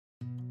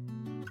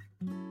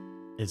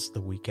It's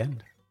the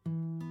weekend.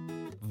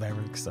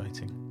 Very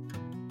exciting.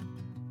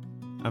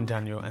 I'm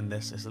Daniel, and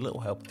this is a little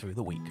help through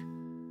the week.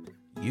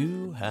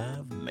 You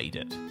have made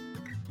it.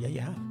 Yeah, you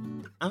have.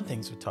 And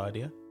things are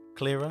tidier,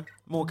 clearer,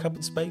 more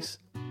cupboard space,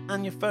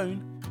 and your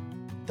phone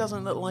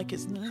doesn't look like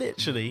it's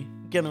literally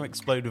gonna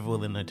explode with all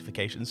the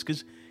notifications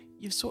because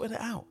you've sorted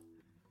it out.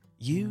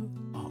 You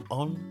are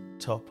on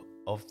top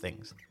of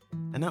things.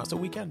 And now it's the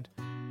weekend.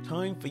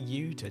 Time for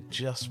you to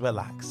just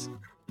relax.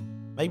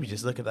 Maybe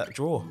just look at that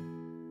drawer.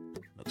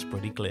 Looks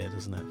pretty clear,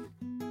 doesn't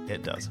it?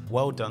 It does.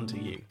 Well done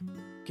to you.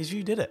 Because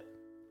you did it.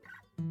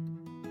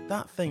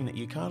 That thing that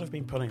you can't have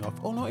been putting off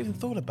or not even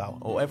thought about,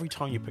 or every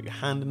time you put your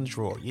hand in the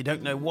drawer, you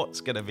don't know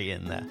what's going to be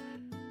in there.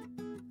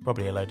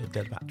 Probably a load of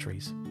dead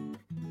batteries.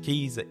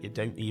 Keys that you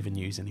don't even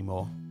use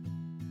anymore.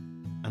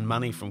 And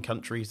money from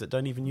countries that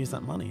don't even use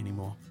that money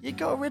anymore. You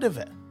got rid of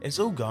it. It's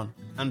all gone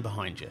and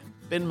behind you.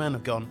 Bin men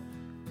have gone.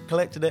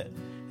 Collected it.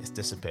 It's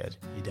disappeared.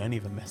 You don't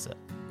even miss it.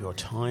 Your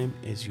time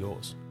is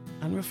yours.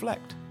 And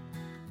reflect.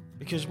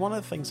 Because one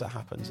of the things that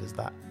happens is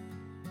that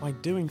by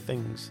doing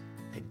things,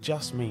 it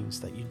just means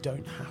that you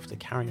don't have to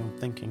carry on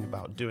thinking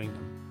about doing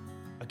them.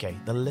 Okay,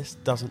 the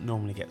list doesn't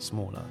normally get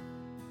smaller,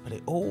 but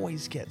it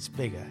always gets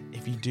bigger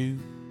if you do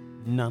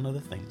none of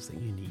the things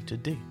that you need to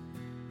do.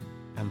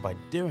 And by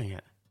doing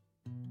it,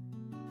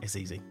 it's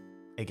easy.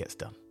 It gets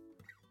done.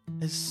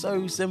 It's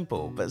so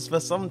simple, but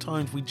for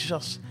sometimes we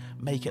just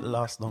make it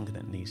last longer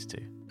than it needs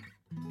to.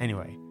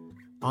 Anyway,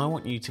 I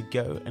want you to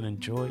go and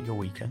enjoy your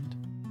weekend.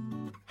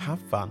 Have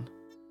fun,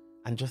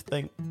 and just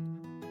think,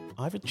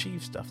 I've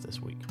achieved stuff this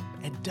week.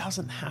 It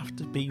doesn't have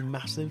to be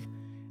massive.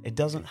 It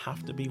doesn't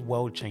have to be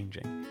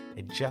world-changing.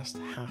 It just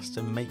has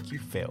to make you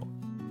feel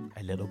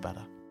a little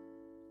better.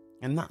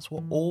 And that's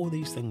what all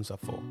these things are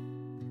for.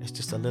 It's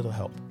just a little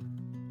help.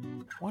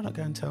 Why not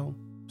go and tell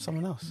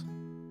someone else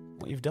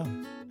what you've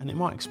done? And it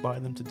might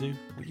inspire them to do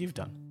what you've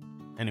done.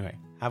 Anyway,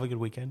 have a good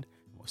weekend.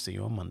 We'll see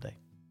you on Monday.